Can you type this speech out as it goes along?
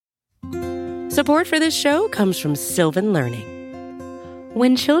Support for this show comes from Sylvan Learning.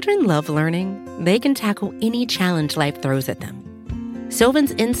 When children love learning, they can tackle any challenge life throws at them.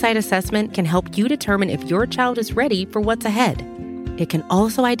 Sylvan's Insight Assessment can help you determine if your child is ready for what's ahead. It can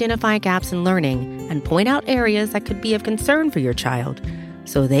also identify gaps in learning and point out areas that could be of concern for your child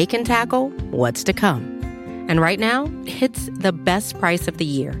so they can tackle what's to come. And right now, it's the best price of the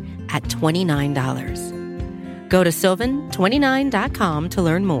year at $29. Go to sylvan29.com to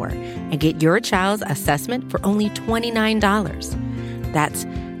learn more and get your child's assessment for only $29. That's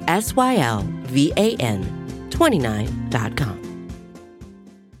SYLVAN 29.com.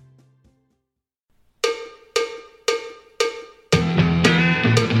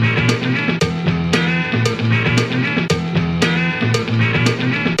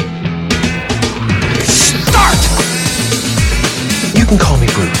 You can call me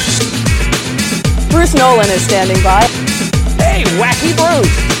Bruce. Bruce Nolan is standing by. Hey, Wacky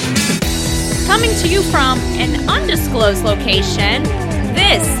Bruce! Coming to you from an undisclosed location,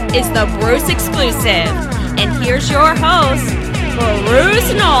 this is the Bruce Exclusive. And here's your host,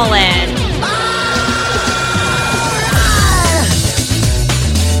 Bruce Nolan.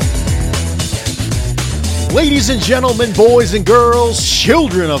 Ladies and gentlemen, boys and girls,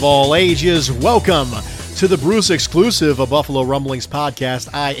 children of all ages, welcome to the Bruce Exclusive, a Buffalo Rumblings podcast.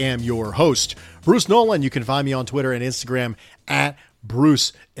 I am your host, Bruce Nolan. You can find me on Twitter and Instagram at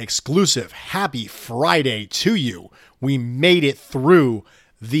Bruce Exclusive. Happy Friday to you. We made it through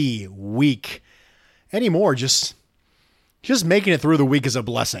the week. Anymore, just making it through the week is a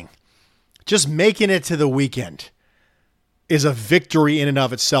blessing. Just making it to the weekend is a victory in and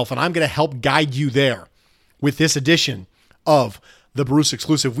of itself, and I'm going to help guide you there with this edition of the Bruce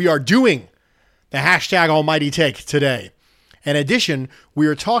Exclusive. We are doing the hashtag Almighty Take today. In addition, we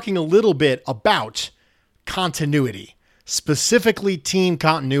are talking a little bit about continuity, specifically team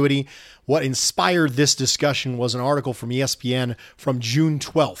continuity. What inspired this discussion was an article from ESPN from June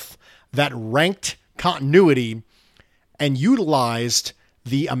 12th that ranked continuity and utilized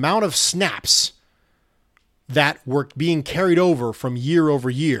the amount of snaps that were being carried over from year over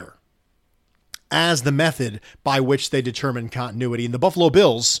year as the method by which they determined continuity. And the Buffalo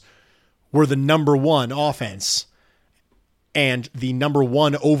Bills were the number one offense and the number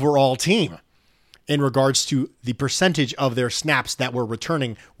one overall team in regards to the percentage of their snaps that were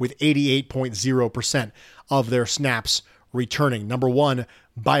returning, with 88.0% of their snaps returning. Number one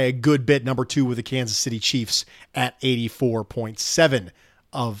by a good bit. Number two with the Kansas City Chiefs at 84.7%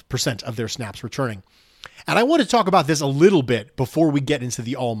 of their snaps returning. And I want to talk about this a little bit before we get into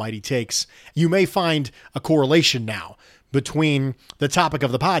the almighty takes. You may find a correlation now between the topic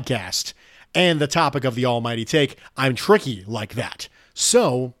of the podcast and the topic of the almighty take. I'm tricky like that.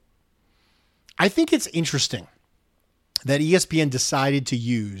 So I think it's interesting that ESPN decided to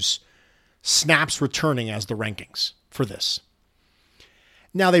use snaps returning as the rankings for this.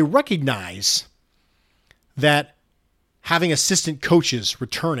 Now, they recognize that having assistant coaches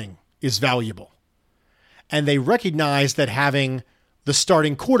returning is valuable. And they recognize that having the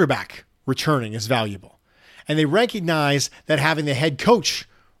starting quarterback returning is valuable. And they recognize that having the head coach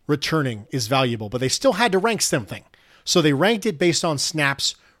returning is valuable, but they still had to rank something. So they ranked it based on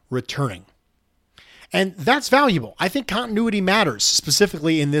snaps returning. And that's valuable. I think continuity matters,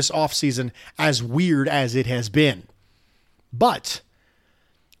 specifically in this offseason, as weird as it has been. But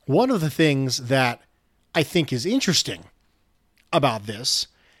one of the things that I think is interesting about this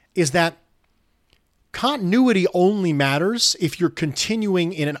is that continuity only matters if you're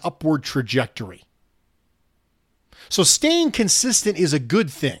continuing in an upward trajectory. So staying consistent is a good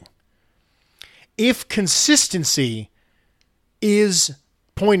thing if consistency is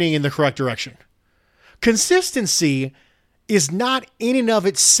pointing in the correct direction. Consistency is not in and of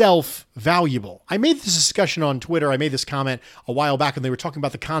itself valuable. I made this discussion on Twitter. I made this comment a while back when they were talking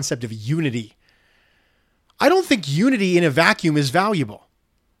about the concept of unity. I don't think unity in a vacuum is valuable.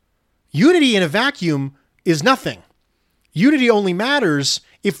 Unity in a vacuum is nothing. Unity only matters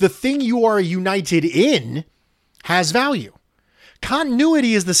if the thing you are united in has value.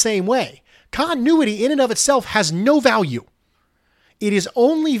 Continuity is the same way. Continuity in and of itself has no value. It is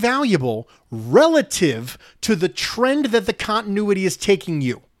only valuable relative to the trend that the continuity is taking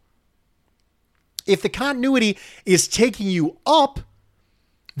you. If the continuity is taking you up,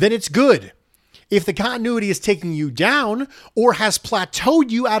 then it's good. If the continuity is taking you down or has plateaued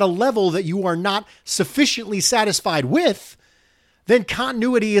you at a level that you are not sufficiently satisfied with, then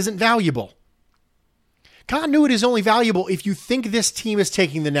continuity isn't valuable. Continuity is only valuable if you think this team is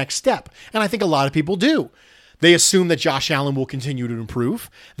taking the next step. And I think a lot of people do. They assume that Josh Allen will continue to improve.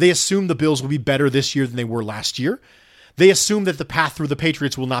 They assume the Bills will be better this year than they were last year. They assume that the path through the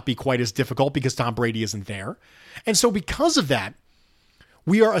Patriots will not be quite as difficult because Tom Brady isn't there. And so because of that,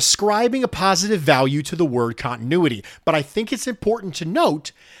 we are ascribing a positive value to the word continuity. But I think it's important to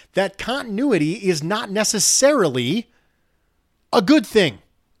note that continuity is not necessarily a good thing.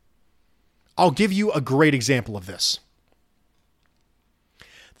 I'll give you a great example of this.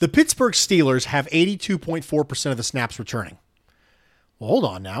 The Pittsburgh Steelers have 82.4% of the snaps returning. Well, hold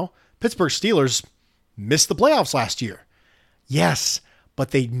on now. Pittsburgh Steelers missed the playoffs last year. Yes,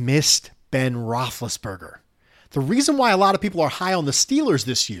 but they missed Ben Roethlisberger. The reason why a lot of people are high on the Steelers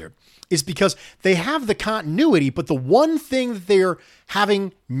this year is because they have the continuity, but the one thing that they're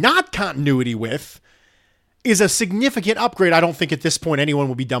having not continuity with is a significant upgrade. I don't think at this point anyone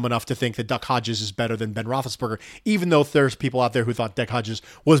would be dumb enough to think that Duck Hodges is better than Ben Roethlisberger, even though there's people out there who thought Duck Hodges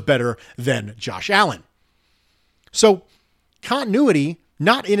was better than Josh Allen. So continuity,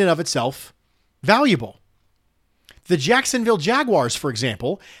 not in and of itself, valuable. The Jacksonville Jaguars, for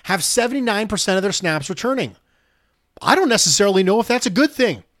example, have 79% of their snaps returning. I don't necessarily know if that's a good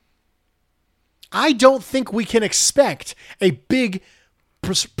thing. I don't think we can expect a big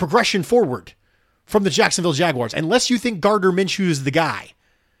progression forward from the Jacksonville Jaguars, unless you think Gardner Minshew is the guy.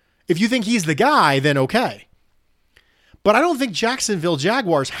 If you think he's the guy, then okay. But I don't think Jacksonville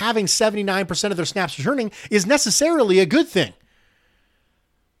Jaguars having 79% of their snaps returning is necessarily a good thing.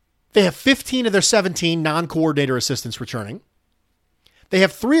 They have 15 of their 17 non-coordinator assistants returning. They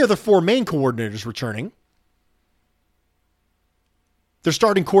have 3 of their 4 main coordinators returning. Their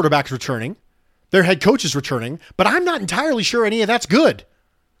starting quarterback's returning. Their head coach is returning. But I'm not entirely sure any of that's good.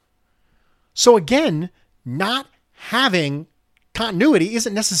 So again, not having continuity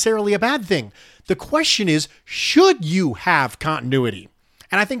isn't necessarily a bad thing. The question is, should you have continuity?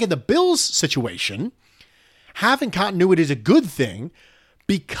 And I think in the Bills situation, having continuity is a good thing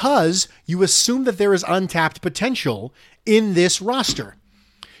because you assume that there is untapped potential in this roster.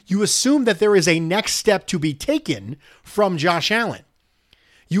 You assume that there is a next step to be taken from Josh Allen.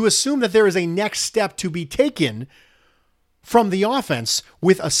 You assume that there is a next step to be taken from the offense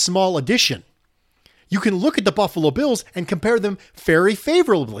with a small addition. You can look at the Buffalo Bills and compare them very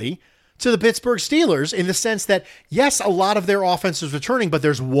favorably to the Pittsburgh Steelers in the sense that, yes, a lot of their offense is returning, but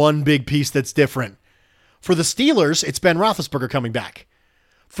there's one big piece that's different. For the Steelers, it's Ben Roethlisberger coming back.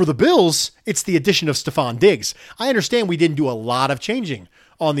 For the Bills, it's the addition of Stephon Diggs. I understand we didn't do a lot of changing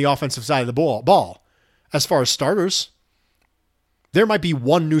on the offensive side of the ball. As far as starters, there might be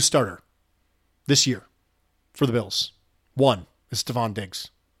one new starter this year for the Bills. One is Stephon Diggs.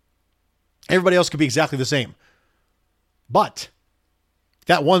 Everybody else could be exactly the same. But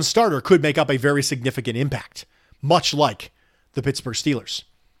that one starter could make up a very significant impact, much like the Pittsburgh Steelers.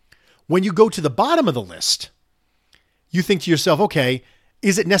 When you go to the bottom of the list, you think to yourself, okay,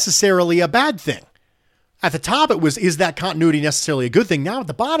 is it necessarily a bad thing? At the top, it was, is that continuity necessarily a good thing? Now at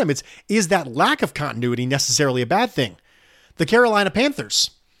the bottom, it's, is that lack of continuity necessarily a bad thing? The Carolina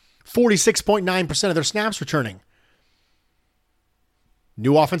Panthers, 46.9% of their snaps returning.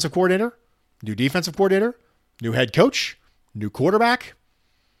 New offensive coordinator, new defensive coordinator, new head coach, new quarterback.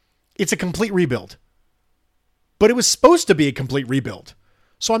 It's a complete rebuild. But it was supposed to be a complete rebuild.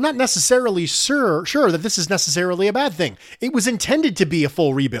 So I'm not necessarily sure that this is necessarily a bad thing. It was intended to be a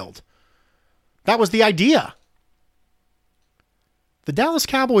full rebuild. That was the idea. The Dallas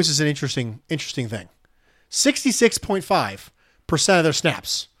Cowboys is an interesting thing. 66.5% of their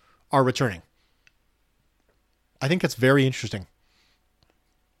snaps are returning. I think that's very interesting.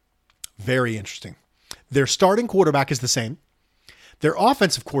 Very interesting. Their starting quarterback is the same. Their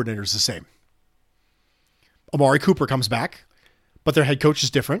offensive coordinator is the same. Amari Cooper comes back, but their head coach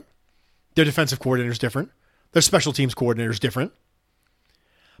is different. Their defensive coordinator is different. Their special teams coordinator is different.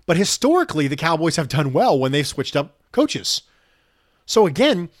 But historically, the Cowboys have done well when they've switched up coaches. So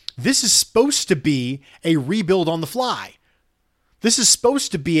again, this is supposed to be a rebuild on the fly. This is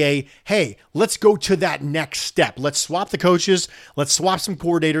supposed to be a, hey, let's go to that next step. Let's swap the coaches. Let's swap some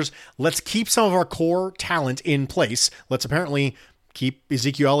coordinators. Let's keep some of our core talent in place. Let's apparently keep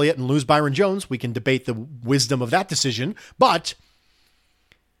Ezekiel Elliott and lose Byron Jones. We can debate the wisdom of that decision. But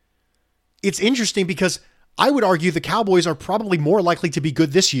it's interesting because I would argue the Cowboys are probably more likely to be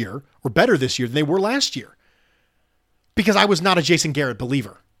good this year or better this year than they were last year. Because I was not a Jason Garrett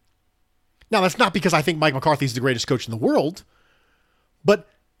believer. Now, that's not because I think Mike McCarthy is the greatest coach in the world. But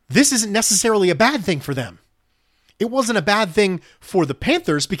this isn't necessarily a bad thing for them. It wasn't a bad thing for the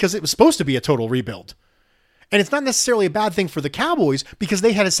Panthers because it was supposed to be a total rebuild. And it's not necessarily a bad thing for the Cowboys because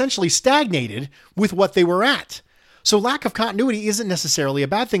they had essentially stagnated with what they were at. So lack of continuity isn't necessarily a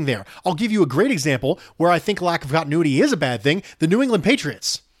bad thing there. I'll give you a great example where I think lack of continuity is a bad thing. The New England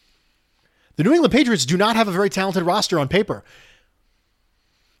Patriots. The New England Patriots do not have a very talented roster on paper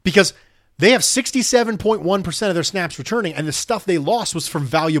because they have 67.1% of their snaps returning, and the stuff they lost was from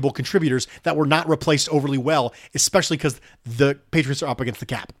valuable contributors that were not replaced overly well, especially because the Patriots are up against the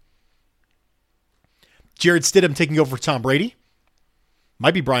cap. Jared Stidham taking over for Tom Brady.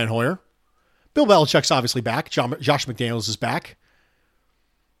 Might be Brian Hoyer. Bill Belichick's obviously back. Josh McDaniels is back.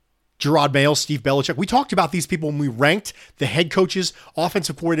 Gerard Mayo, Steve Belichick. We talked about these people when we ranked the head coaches,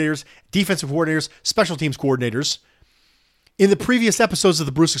 offensive coordinators, defensive coordinators, special teams coordinators in the previous episodes of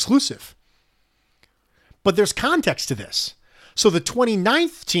the Bruce Exclusive. But there's context to this. So the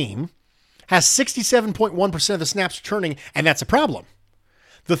 29th team has 67.1% of the snaps returning, and that's a problem.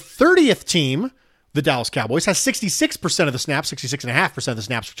 The 30th team, the Dallas Cowboys, has 66% of the snaps, 66.5% of the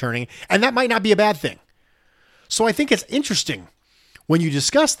snaps returning, and that might not be a bad thing. So I think it's interesting when you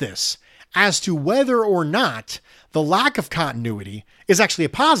discuss this as to whether or not the lack of continuity is actually a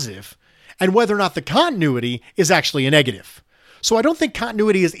positive and whether or not the continuity is actually a negative. So I don't think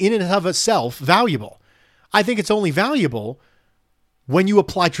continuity is in and of itself valuable. I think it's only valuable when you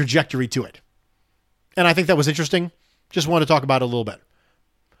apply trajectory to it. And I think that was interesting. Just wanted to talk about it a little bit.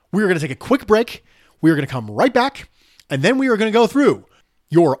 We are going to take a quick break. We are going to come right back, and then we are going to go through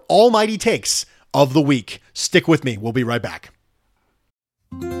your almighty takes of the week. Stick with me. We'll be right back.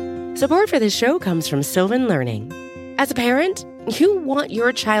 Support for this show comes from Sylvan Learning. As a parent, you want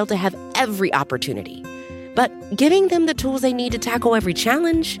your child to have every opportunity, but giving them the tools they need to tackle every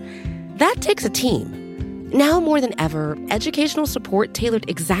challenge, that takes a team. Now more than ever, educational support tailored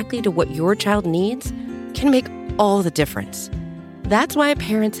exactly to what your child needs can make all the difference. That's why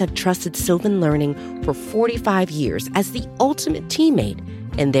parents have trusted Sylvan Learning for 45 years as the ultimate teammate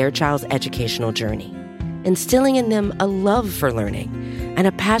in their child's educational journey, instilling in them a love for learning and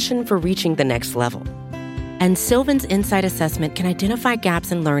a passion for reaching the next level. And Sylvan's Insight Assessment can identify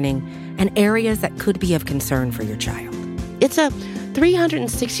gaps in learning and areas that could be of concern for your child. It's a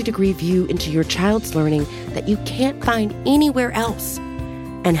 360-degree view into your child's learning that you can't find anywhere else,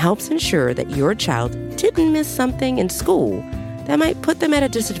 and helps ensure that your child didn't miss something in school that might put them at a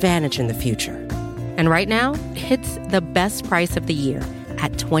disadvantage in the future. And right now, it's the best price of the year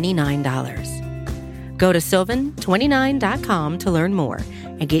at $29. Go to sylvan29.com to learn more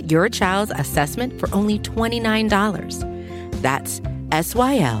and get your child's assessment for only $29. That's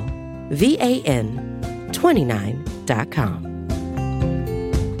SYLVAN29.com.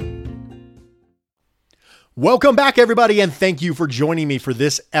 Welcome back, everybody, and thank you for joining me for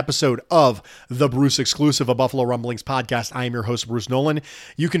this episode of the Bruce Exclusive, a Buffalo Rumblings podcast. I am your host, Bruce Nolan.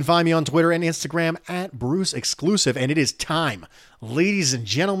 You can find me on Twitter and Instagram at Bruce Exclusive, and it is time. Ladies and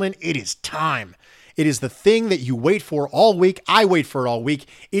gentlemen, it is time. It is the thing that you wait for all week. I wait for it all week.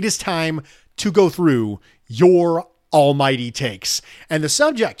 It is time to go through your almighty takes. And the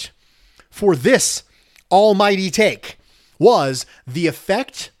subject for this almighty take was the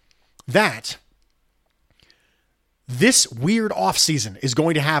effect that this weird offseason is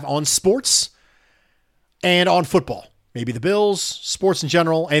going to have on sports and on football. Maybe the Bills, sports in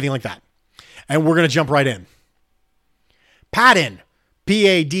general, anything like that. And we're going to jump right in. Paddin,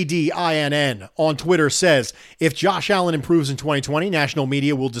 Paddinn, on Twitter says, if Josh Allen improves in 2020, national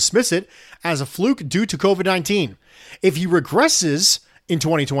media will dismiss it as a fluke due to COVID-19. If he regresses in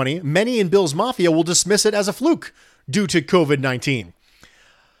 2020, many in Bills Mafia will dismiss it as a fluke due to COVID-19.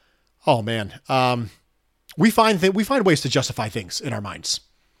 Oh, man. We find ways to justify things in our minds.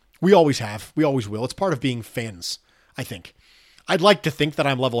 We always have. We always will. It's part of being fans, I think. I'd like to think that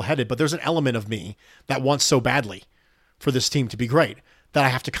I'm level-headed, but there's an element of me that wants so badly for this team to be great that I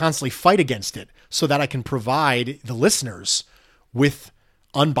have to constantly fight against it so that I can provide the listeners with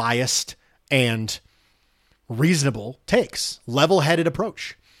unbiased and reasonable takes, level-headed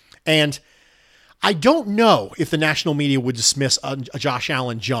approach. And I don't know if the national media would dismiss a Josh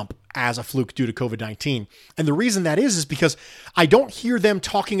Allen jump as a fluke due to COVID-19. And the reason that is because I don't hear them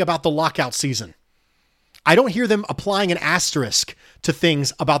talking about the lockout season. I don't hear them applying an asterisk to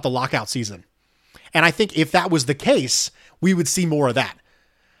things about the lockout season. And I think if that was the case, we would see more of that.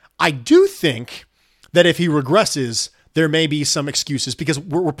 I do think that if he regresses, there may be some excuses because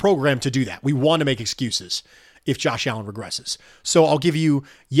we're programmed to do that. We want to make excuses if Josh Allen regresses. So I'll give you,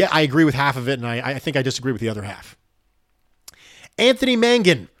 I agree with half of it, and I think I disagree with the other half. Anthony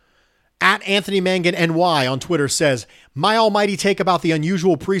Mangan, at Anthony Mangan NY on Twitter says, my almighty take about the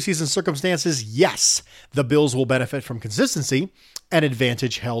unusual preseason circumstances, yes, the Bills will benefit from consistency, an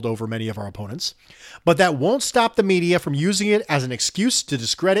advantage held over many of our opponents, but that won't stop the media from using it as an excuse to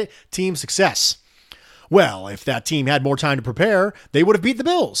discredit team success. well, if that team had more time to prepare, they would have beat the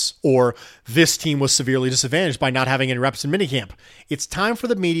Bills. Or this team was severely disadvantaged by not having any reps in minicamp. It's time for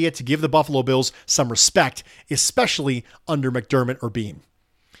the media to give the Buffalo Bills some respect, especially under McDermott or Beane.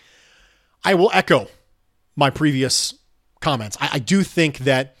 I will echo my previous comments. I do think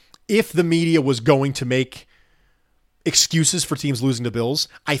that if the media was going to make excuses for teams losing to Bills,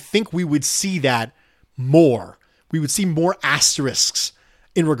 I think we would see that more. We would see more asterisks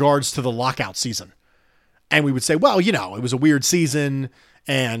in regards to the lockout season. And we would say, well, it was a weird season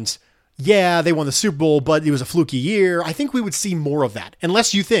and yeah, they won the Super Bowl, but it was a fluky year. I think we would see more of that,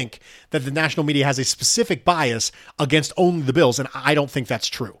 unless you think that the national media has a specific bias against only the Bills. And I don't think that's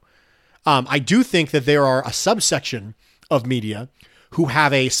true. I do think that there are a subsection of media who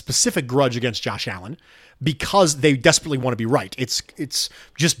have a specific grudge against Josh Allen because they desperately want to be right. It's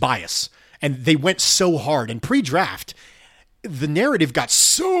just bias. And they went so hard. And pre-draft, the narrative got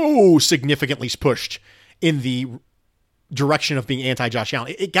so significantly pushed in the direction of being anti-Josh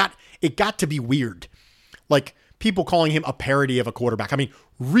Allen. It got to be weird. Like people calling him a parody of a quarterback. I mean,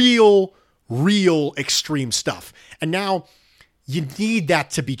 real extreme stuff. And now you need that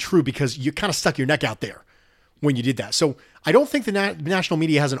to be true because you kind of stuck your neck out there when you did that. So I don't think the national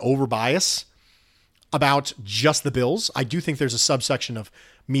media has an over bias about just the Bills. I do think there's a subsection of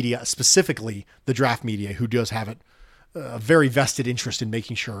media, specifically the draft media, who does have a very vested interest in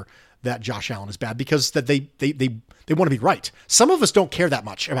making sure that Josh Allen is bad because that they want to be right. Some of us don't care that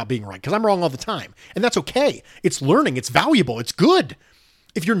much about being right because I'm wrong all the time. And that's okay. It's learning. It's valuable. It's good.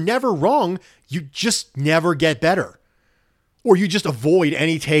 If you're never wrong, you just never get better. Or you just avoid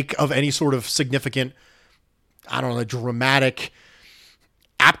any take of any sort of significant, dramatic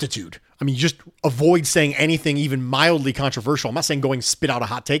aptitude. I mean, you just avoid saying anything even mildly controversial. I'm not saying going spit out a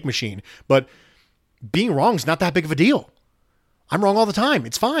hot take machine, but being wrong is not that big of a deal. I'm wrong all the time.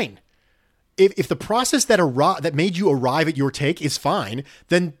 It's fine. If the process that made you arrive at your take is fine,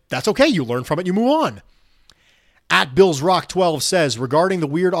 then that's okay. You learn from it. You move on. At Bills Rock 12 says, regarding the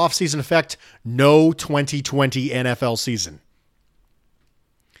weird offseason effect, no 2020 NFL season.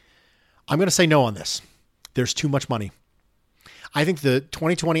 I'm going to say no on this. There's too much money. I think the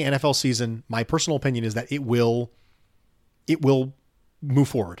 2020 NFL season, my personal opinion is that it will move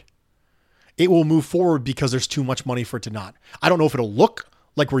forward. It will move forward because there's too much money for it to not. I don't know if it'll look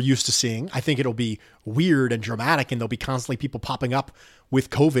like we're used to seeing. I think it'll be weird and dramatic, and there'll be constantly people popping up with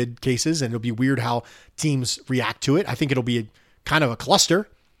COVID cases, and it'll be weird how teams react to it. I think it'll be kind of a cluster,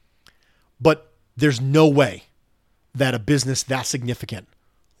 but there's no way that a business that significant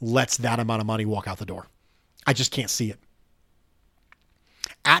lets that amount of money walk out the door. I just can't see it.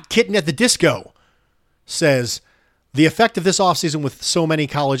 At Kitten at the Disco says, the effect of this offseason with so many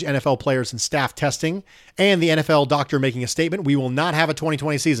college NFL players and staff testing and the NFL doctor making a statement, we will not have a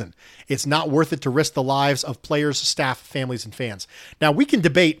 2020 season. It's not worth it to risk the lives of players, staff, families, and fans. Now, we can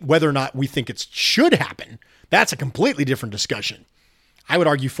debate whether or not we think it should happen. That's a completely different discussion. I would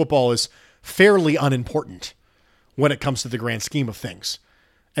argue football is fairly unimportant when it comes to the grand scheme of things.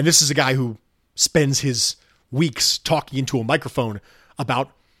 And this is a guy who spends his weeks talking into a microphone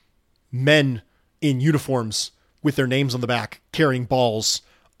about men in uniforms with their names on the back, carrying balls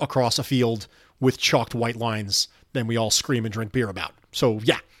across a field with chalked white lines, then we all scream and drink beer about. So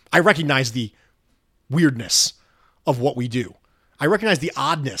yeah, I recognize the weirdness of what we do. I recognize the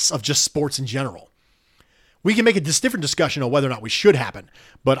oddness of just sports in general. We can make a different discussion on whether or not we should happen,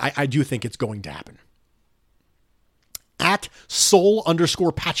 but I do think it's going to happen. At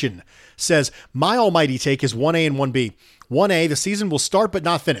Soul_Patchin says, my almighty take is 1A and 1B. 1A, the season will start but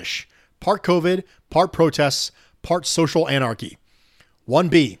not finish. Part COVID, part protests, part social anarchy.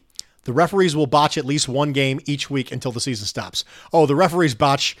 1B, the referees will botch at least one game each week until the season stops. Oh, the referees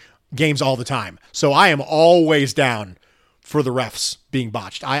botch games all the time. So I am always down for the refs being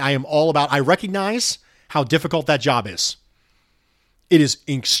botched. I am all about, I recognize how difficult that job is. It is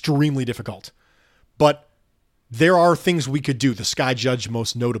extremely difficult. But there are things we could do, the Sky Judge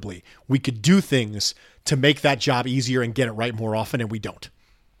most notably. We could do things to make that job easier and get it right more often, and we don't.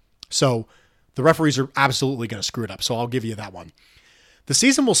 So the referees are absolutely going to screw it up. So I'll give you that one. The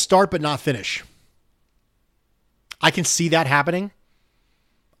season will start but not finish. I can see that happening.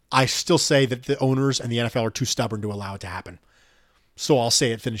 I still say that the owners and the NFL are too stubborn to allow it to happen. So I'll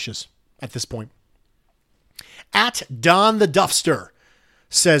say it finishes at this point. At Don the Duffster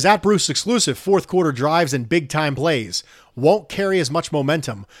says, at Bruce exclusive, fourth quarter drives and big time plays won't carry as much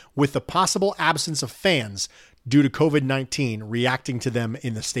momentum with the possible absence of fans due to COVID-19 reacting to them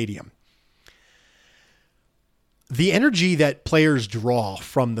in the stadium. The energy that players draw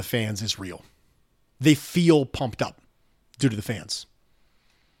from the fans is real. They feel pumped up due to the fans.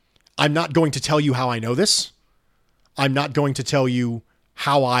 I'm not going to tell you how I know this. I'm not going to tell you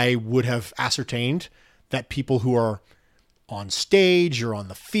how I would have ascertained that people who are on stage or on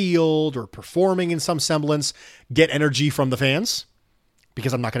the field or performing in some semblance get energy from the fans,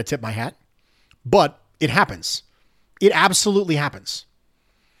 because I'm not going to tip my hat. But it happens. It absolutely happens.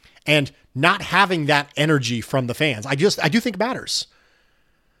 And not having that energy from the fans, I do think matters.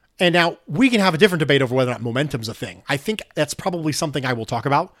 And now we can have a different debate over whether or not momentum's a thing. I think that's probably something I will talk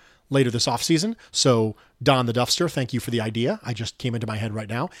about later this offseason. So Don the Duffster, thank you for the idea. I just came into my head right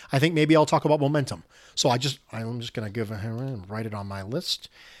now. I think maybe I'll talk about momentum. So I'm just going to write it on my list.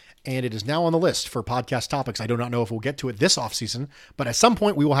 And it is now on the list for podcast topics. I do not know if we'll get to it this offseason, but at some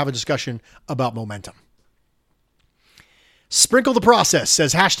point we will have a discussion about momentum. Sprinkle the Process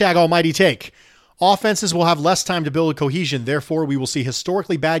says, #Almighty Take. Offenses will have less time to build cohesion. Therefore, we will see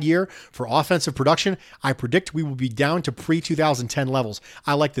historically bad year for offensive production. I predict we will be down to pre-2010 levels.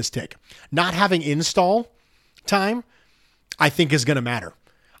 I like this take. Not having install time, I think, is going to matter.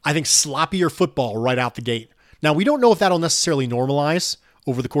 I think sloppier football right out the gate. Now, we don't know if that'll necessarily normalize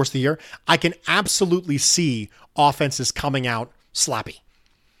over the course of the year. I can absolutely see offenses coming out sloppy.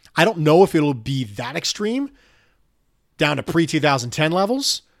 I don't know if it'll be that extreme down to pre-2010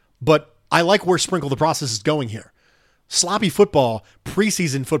 levels, but I like where Sprinkle the Process is going here. Sloppy football,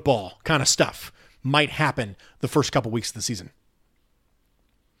 preseason football kind of stuff might happen the first couple weeks of the season.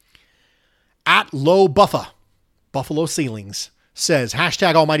 At Low Buffa, Buffalo Ceilings, says,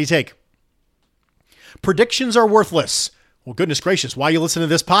 #Almighty Take. Predictions are worthless. Well, goodness gracious, why are you listening to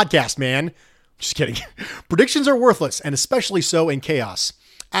this podcast, man? Just kidding. Predictions are worthless, and especially so in chaos.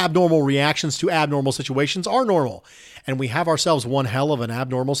 Abnormal reactions to abnormal situations are normal, and we have ourselves one hell of an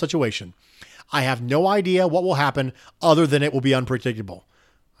abnormal situation. I have no idea what will happen other than it will be unpredictable.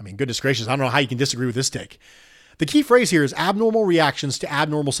 I mean, goodness gracious, I don't know how you can disagree with this take. The key phrase here is abnormal reactions to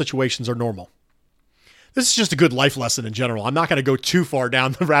abnormal situations are normal. This is just a good life lesson in general. I'm not going to go too far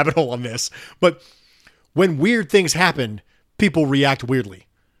down the rabbit hole on this, but when weird things happen, people react weirdly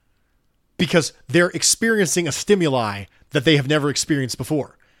because they're experiencing a stimuli that they have never experienced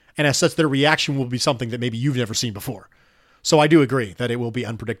before. And as such, their reaction will be something that maybe you've never seen before. So I do agree that it will be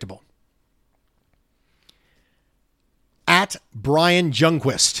unpredictable. At Brian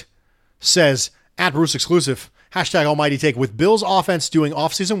Jungquist says, @Bruce Exclusive, #Almighty Take. With Bills offense doing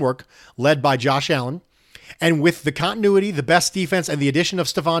offseason work led by Josh Allen, and with the continuity, the best defense, and the addition of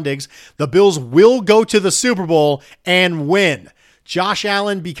Stephon Diggs, the Bills will go to the Super Bowl and win. Josh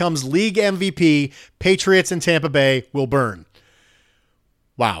Allen becomes league MVP. Patriots and Tampa Bay will burn.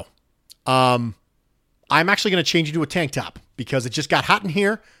 Wow. I'm actually going to change it to a tank top because it just got hot in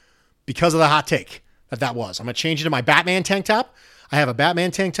here because of the hot take that was. I'm going to change it to my Batman tank top. I have a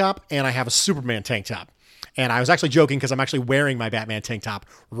Batman tank top and I have a Superman tank top. And I was actually joking because I'm actually wearing my Batman tank top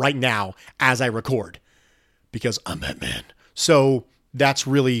right now as I record because I'm Batman. So that's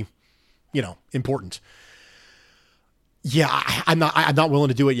really, important. Yeah, I'm not willing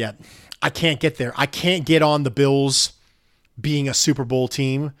to do it yet. I can't get there. I can't get on the Bills being a Super Bowl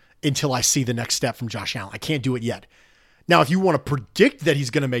team until I see the next step from Josh Allen. I can't do it yet. Now, if you want to predict that he's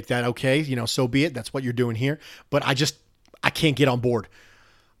going to make that, okay, so be it. That's what you're doing here. But I can't get on board.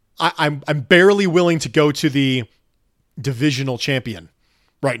 I'm barely willing to go to the divisional champion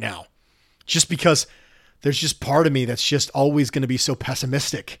right now, just because there's just part of me that's just always going to be so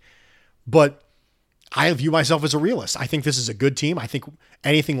pessimistic. But I view myself as a realist. I think this is a good team. I think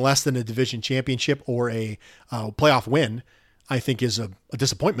anything less than a division championship or a playoff win, I think is a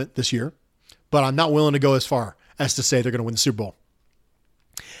disappointment this year. But I'm not willing to go as far as to say they're going to win the Super Bowl.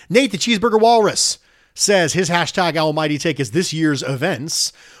 Nate the Cheeseburger Walrus says his #Almighty Take is this year's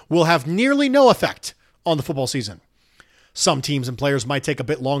events will have nearly no effect on the football season. Some teams and players might take a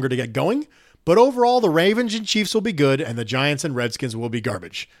bit longer to get going, but overall the Ravens and Chiefs will be good and the Giants and Redskins will be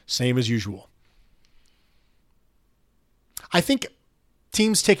garbage. Same as usual. I think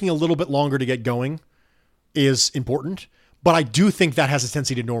teams taking a little bit longer to get going is important, but I do think that has a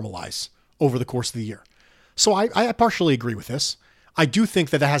tendency to normalize over the course of the year. So I partially agree with this. I do think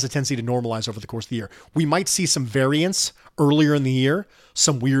that has a tendency to normalize over the course of the year. We might see some variance earlier in the year,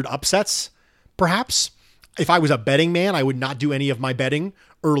 some weird upsets, perhaps. If I was a betting man, I would not do any of my betting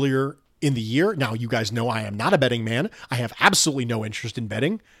earlier in the year. Now, you guys know I am not a betting man. I have absolutely no interest in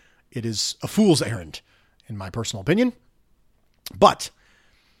betting. It is a fool's errand, in my personal opinion. But,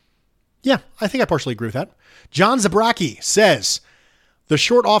 yeah, I think I partially agree with that. John Zabraki says, the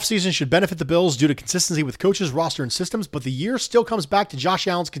short offseason should benefit the Bills due to consistency with coaches, roster, and systems, but the year still comes back to Josh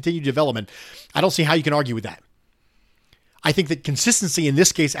Allen's continued development. I don't see how you can argue with that. I think that consistency in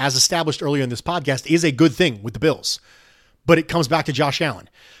this case, as established earlier in this podcast, is a good thing with the Bills. but it comes back to Josh Allen.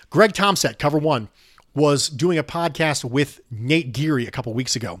 Greg Tomset, Cover One, was doing a podcast with Nate Geary a couple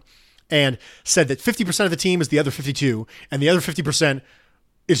weeks ago and said that 50% of the team is the other 52, and the other 50%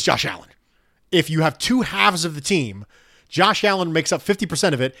 is Josh Allen. If you have two halves of the team, Josh Allen makes up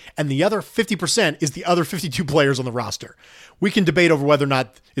 50% of it, and the other 50% is the other 52 players on the roster. We can debate over whether or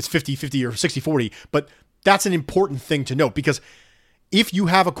not it's 50-50 or 60-40, but that's an important thing to note, because if you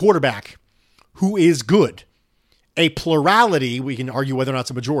have a quarterback who is good, a plurality, we can argue whether or not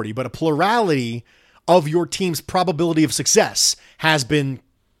it's a majority, but a plurality of your team's probability of success has been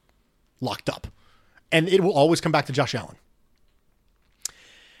locked up. And it will always come back to Josh Allen.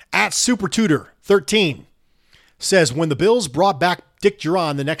 At Super Tutor 13 says, when the Bills brought back Dick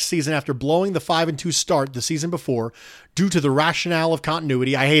Duran the next season after blowing the 5-2 start the season before due to the rationale of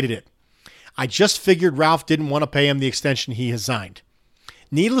continuity, I hated it. I just figured Ralph didn't want to pay him the extension he has signed.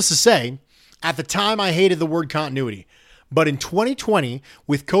 Needless to say, at the time I hated the word continuity. But in 2020,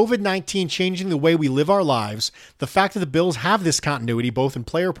 with COVID-19 changing the way we live our lives, the fact that the Bills have this continuity, both in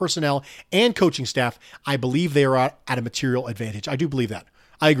player personnel and coaching staff, I believe they are at a material advantage. I do believe that.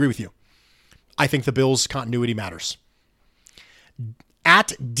 I agree with you. I think the Bills' continuity matters.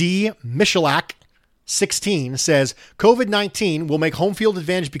 At D. Michalak 16 says, COVID-19 will make home field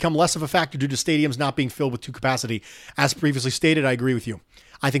advantage become less of a factor due to stadiums not being filled with to capacity. As previously stated, I agree with you.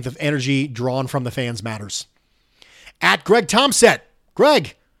 I think the energy drawn from the fans matters. At Greg Tomset.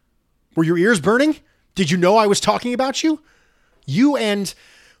 Greg, were your ears burning? Did you know I was talking about you? You and,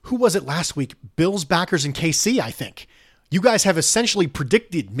 who was it last week? Bills backers in KC, I think. You guys have essentially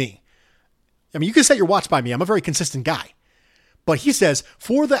predicted me. I mean, you can set your watch by me. I'm a very consistent guy. But he says,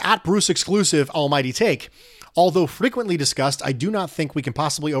 for the at Bruce exclusive Almighty Take, although frequently discussed, I do not think we can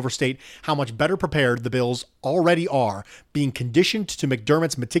possibly overstate how much better prepared the Bills already are, being conditioned to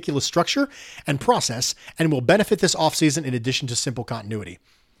McDermott's meticulous structure and process, and will benefit this offseason in addition to simple continuity.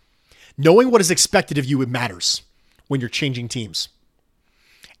 Knowing what is expected of you, it matters when you're changing teams.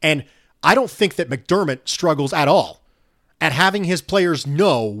 And I don't think that McDermott struggles at all at having his players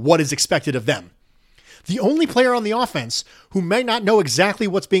know what is expected of them. The only player on the offense who may not know exactly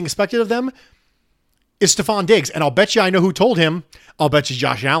what's being expected of them is Stephon Diggs. And I'll bet you I know who told him. I'll bet you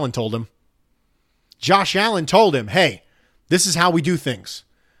Josh Allen told him. Josh Allen told him, hey, this is how we do things.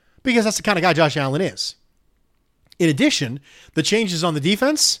 Because that's the kind of guy Josh Allen is. In addition, the changes on the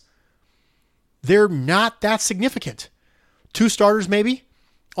defense, they're not that significant. 2 starters maybe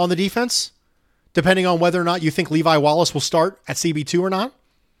on the defense, depending on whether or not you think Levi Wallace will start at CB2 or not.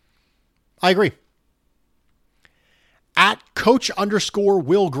 I agree. At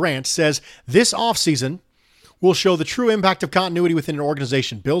Coach_Will Grant says, this offseason will show the true impact of continuity within an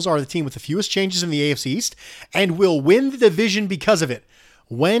organization. Bills are the team with the fewest changes in the AFC East and will win the division because of it.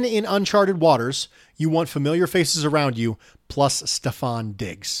 When in uncharted waters, you want familiar faces around you, plus Stephon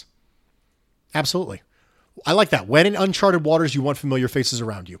Diggs. Absolutely. I like that. When in uncharted waters, you want familiar faces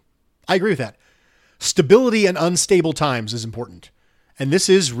around you. I agree with that. Stability in unstable times is important. And this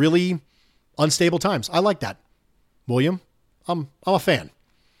is really unstable times. I like that. William, I'm a fan.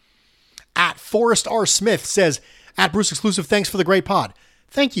 At Forrest R. Smith says, at Bruce Exclusive, thanks for the great pod.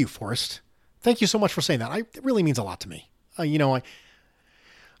 Thank you, Forrest. Thank you so much for saying that. It really means a lot to me.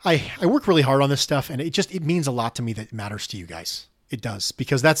 I work really hard on this stuff, and it means a lot to me that it matters to you guys. It does,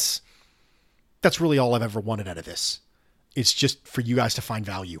 because that's really all I've ever wanted out of this. It's just for you guys to find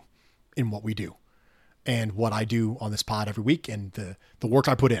value in what we do and what I do on this pod every week and the work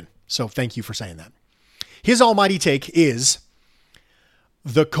I put in. So thank you for saying that. His almighty take is,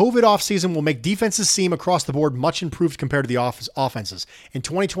 the COVID offseason will make defenses seem across the board much improved compared to the offenses. In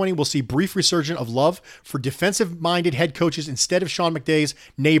 2020, we'll see brief resurgence of love for defensive-minded head coaches instead of Sean McVay's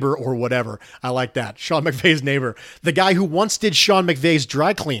neighbor or whatever. I like that. Sean McVay's neighbor. The guy who once did Sean McVay's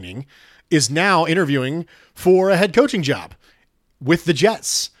dry cleaning is now interviewing for a head coaching job with the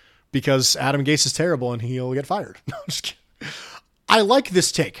Jets because Adam Gase is terrible and he'll get fired. No, I'm just kidding. I like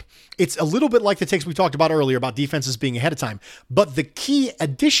this take. It's a little bit like the takes we talked about earlier about defenses being ahead of time. But the key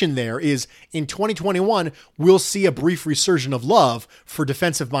addition there is in 2021, we'll see a brief resurgence of love for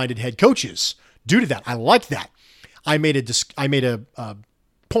defensive-minded head coaches due to that. I like that. I made a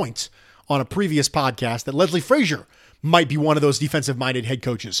point on a previous podcast that Leslie Frazier might be one of those defensive-minded head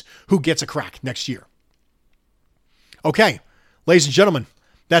coaches who gets a crack next year. Okay, ladies and gentlemen,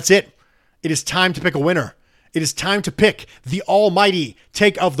 that's it. It is time to pick a winner. It is time to pick the almighty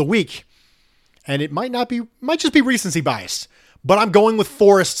take of the week. And it might just be recency bias, but I'm going with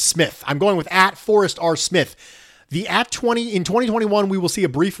Forrest Smith. I'm going with at Forrest R. Smith. In 2021, we will see a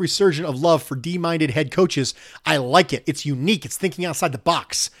brief resurgence of love for D-minded head coaches. I like it. It's unique. It's thinking outside the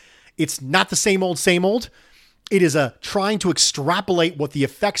box. It's not the same old, It is a trying to extrapolate what the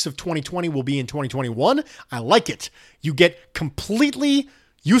effects of 2020 will be in 2021. I like it. You get completely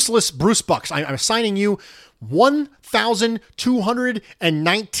useless Bruce Bucks. I'm assigning you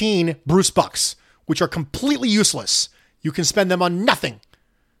 1,219 Bruce Bucks, which are completely useless. You can spend them on nothing.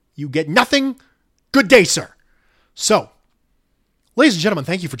 You get nothing. Good day, sir. So, ladies and gentlemen,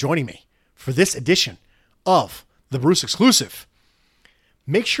 thank you for joining me for this edition of the Bruce Exclusive.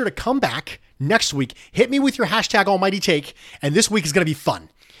 Make sure to come back next week. Hit me with your hashtag Almighty Take, and this week is going to be fun.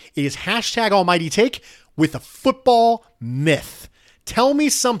 It is hashtag Almighty Take with a football myth. Tell me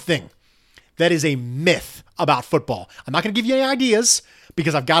something that is a myth about football. I'm not going to give you any ideas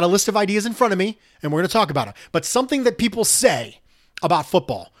because I've got a list of ideas in front of me, and we're going to talk about it. But something that people say about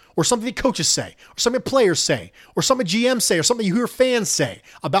football, or something that coaches say, or something that players say, or something GMs say, or something you hear fans say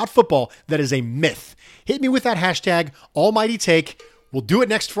about football that is a myth. Hit me with that hashtag Almighty Take. We'll do it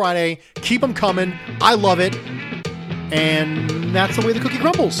next Friday. Keep them coming. I love it. And that's the way the cookie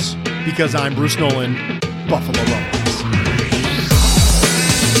crumbles. Because I'm Bruce Nolan, Buffalo Rumble.